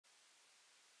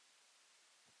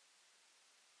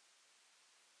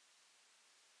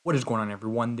What is going on,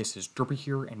 everyone? This is Derpy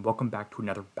here, and welcome back to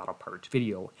another Battle Pirates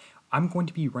video. I'm going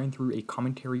to be running through a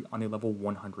commentary on a level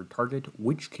 100 target,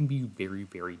 which can be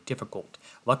very difficult.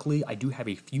 Luckily, I do have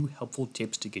a few helpful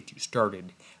tips to get you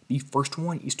started. The first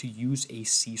one is to use a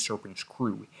Sea Serpent's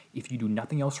Crew. If you do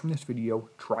nothing else from this video,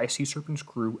 try Sea Serpent's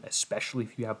Crew, especially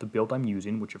if you have the build I'm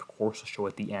using, which of course I'll show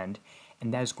at the end,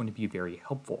 and that is going to be very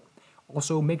helpful.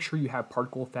 Also, make sure you have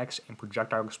particle effects and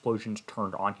projectile explosions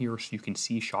turned on here so you can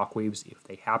see shockwaves if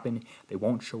they happen. They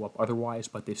won't show up otherwise,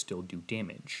 but they still do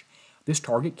damage. This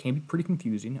target can be pretty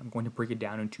confusing. I'm going to break it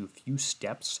down into a few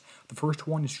steps. The first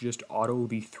one is to just auto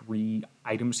the 3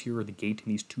 items here, the gate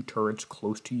and these 2 turrets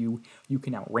close to you. You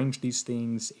can outrange these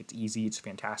things. It's easy, it's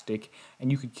fantastic,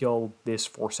 and you could kill this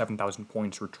for 7,000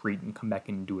 points, retreat, and come back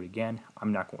in and do it again.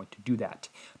 I'm not going to do that.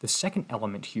 The second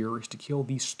element here is to kill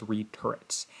these 3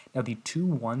 turrets. Now, the 2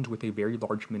 ones with a very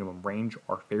large minimum range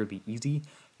are fairly easy.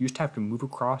 You just have to move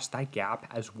across that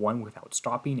gap as one without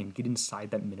stopping and get inside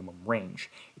that minimum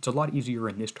range. It's a lot easier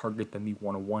in this target than the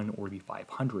 101 or the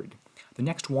 500. The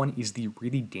next one is the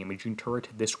really damaging turret.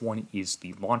 This one is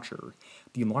the launcher.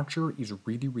 The launcher is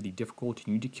really difficult.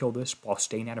 You need to kill this while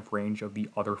staying out of range of the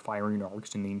other firing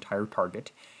arcs in the entire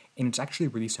target. And it's actually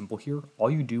really simple here.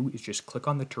 All you do is just click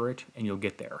on the turret and you'll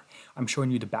get there. I'm showing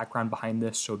you the background behind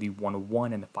this, so the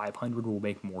 101 and the 500 will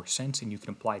make more sense, and you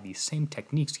can apply these same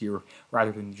techniques here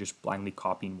rather than just blindly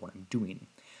copying what I'm doing.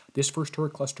 This first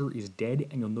turret cluster is dead,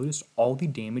 and you'll notice all the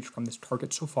damage from this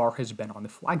target so far has been on the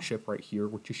flagship right here,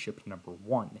 which is ship number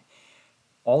 1.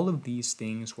 All of these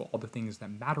things, well, all the things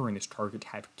that matter in this target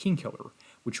have King Killer,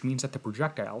 which means that the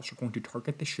projectiles are going to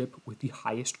target the ship with the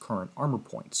highest current armor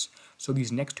points. So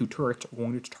these next 2 turrets are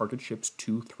going to target ships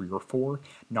 2, 3, or 4,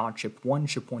 not ship 1.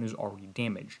 Ship 1 is already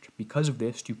damaged. Because of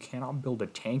this, you cannot build a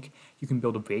tank. You can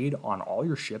build evade on all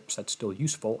your ships. That's still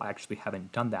useful. I actually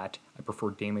haven't done that. I prefer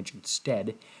damage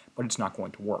instead, but it's not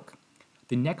going to work.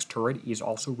 The next turret is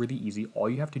also really easy. All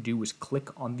you have to do is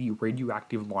click on the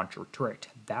radioactive launcher turret.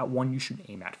 That one you should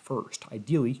aim at first.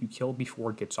 Ideally, you kill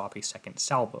before it gets off a second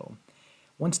salvo.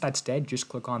 Once that's dead, just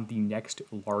click on the next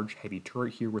large heavy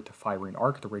turret here with the firing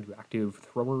arc, the radioactive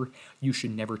thrower. You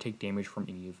should never take damage from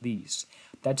any of these.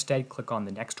 That's dead, click on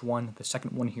the next one. The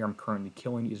second one here I'm currently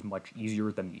killing is much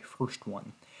easier than the first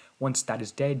one. Once that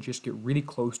is dead, just get really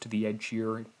close to the edge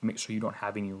here, make sure you don't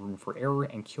have any room for error,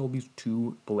 and kill these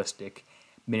 2 ballistic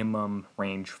minimum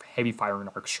range heavy firing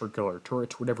arc circular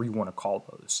turrets, whatever you want to call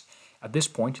those. At this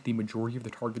point, the majority of the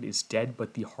target is dead,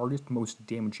 but the hardest, most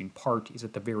damaging part is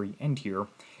at the very end here,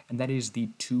 and that is the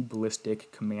 2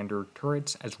 ballistic commander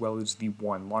turrets, as well as the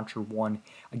 1 launcher one.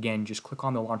 Again, just click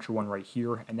on the launcher one right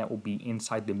here, and that will be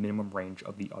inside the minimum range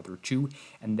of the other 2,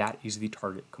 and that is the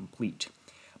target complete.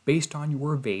 Based on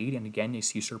your evade, and again, a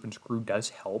Sea Serpent's Crew does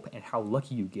help, and how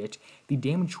lucky you get, the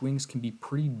damage swings can be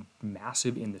pretty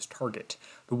massive in this target.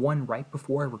 The one right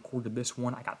before I recorded this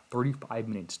one, I got 35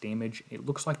 minutes damage. It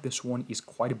looks like this one is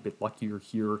quite a bit luckier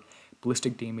here.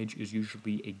 Ballistic damage is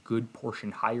usually a good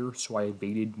portion higher, so I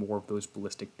evaded more of those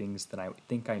ballistic things than I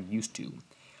think I'm used to.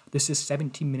 This is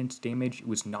 17 minutes damage. It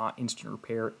was not instant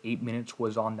repair. 8 minutes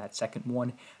was on that second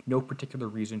one. No particular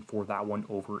reason for that one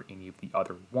over any of the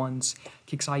other ones.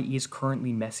 Kixeye is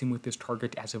currently messing with this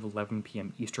target as of 11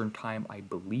 p.m. Eastern Time, I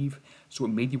believe, so it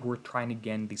may be worth trying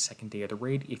again the second day of the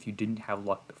raid if you didn't have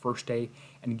luck the first day.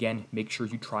 And again, make sure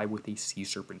you try with a Sea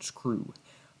Serpent's Crew.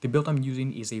 The build I'm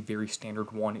using is a very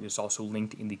standard one. It is also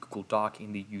linked in the Google Doc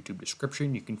in the YouTube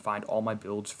description. You can find all my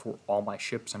builds for all my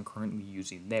ships I'm currently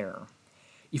using there.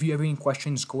 If you have any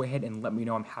questions, go ahead and let me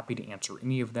know. I'm happy to answer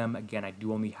any of them. Again, I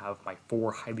do only have my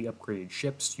 4 highly upgraded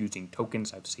ships using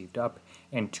tokens I've saved up,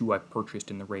 and 2 I've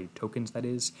purchased in the raid tokens, that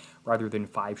is, rather than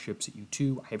 5 ships at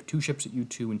U2. I have 2 ships at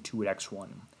U2 and 2 at X1.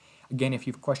 Again, if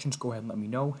you have questions, go ahead and let me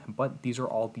know, but these are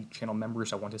all the channel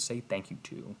members I want to say thank you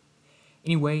to.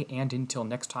 Anyway, and until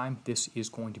next time, this is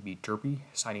going to be Derpy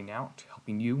signing out,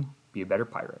 helping you be a better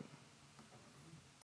pirate.